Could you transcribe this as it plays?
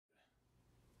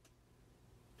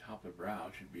top of the brow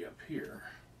should be up here.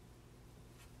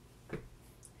 And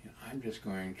I'm just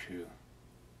going to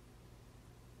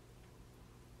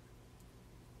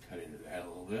cut into that a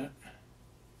little bit.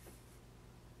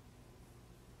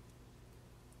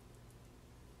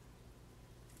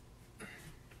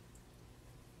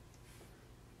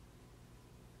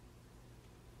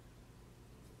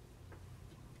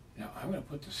 Now I'm going to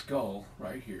put the skull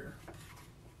right here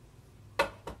and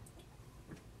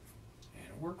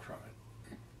work from it.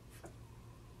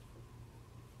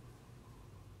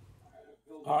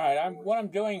 All right, what I'm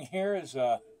doing here is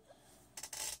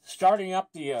starting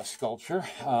up the sculpture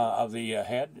of the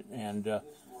head, and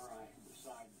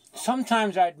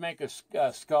sometimes I'd make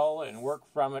a skull and work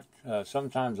from it.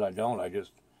 Sometimes I don't. I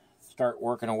just start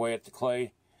working away at the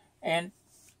clay. And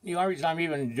the only reason I'm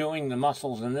even doing the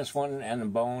muscles in this one and the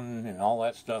bone and all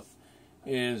that stuff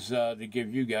is to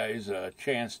give you guys a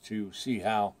chance to see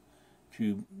how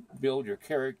to build your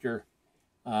character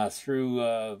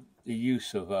through the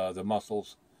use of the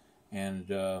muscles and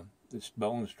this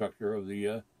bone structure of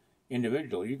the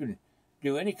individual. You can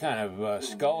do any kind of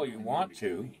skull you want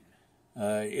to.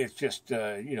 It's just,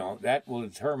 you know, that will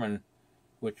determine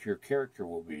what your character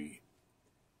will be.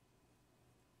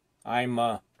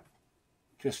 I'm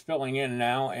just filling in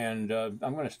now, and I'm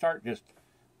going to start just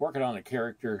working on the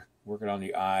character, working on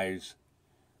the eyes.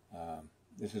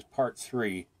 This is part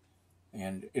 3,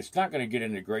 and it's not going to get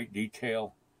into great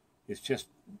detail. It's just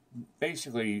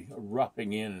basically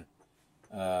roughing in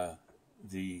the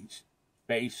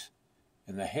face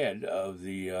and the head of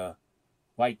the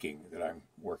Viking that I'm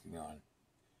working on.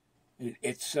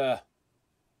 This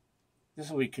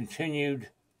will be continued.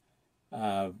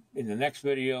 In the next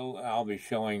video, I'll be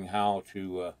showing how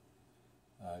to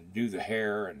do the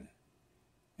hair,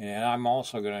 and I'm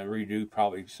also going to redo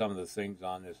probably some of the things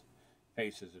on this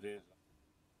face as it is.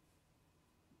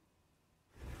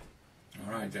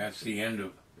 All right, that's the end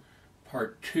of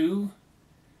part 2.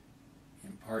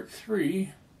 In part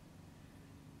 3,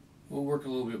 we'll work a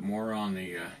little bit more on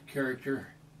the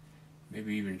character,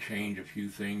 maybe even change a few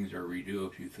things or redo a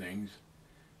few things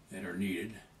that are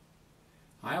needed.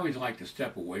 I always like to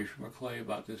step away from a clay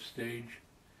about this stage,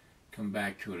 come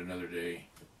back to it another day,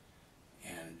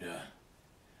 and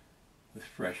with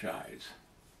fresh eyes.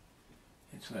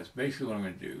 And so that's basically what I'm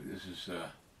going to do. This is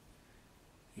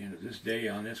the end of this day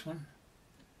on this one.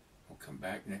 We'll come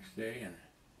back next day and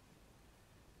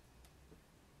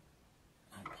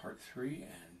on part 3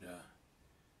 and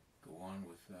go on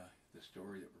with the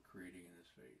story that we're creating.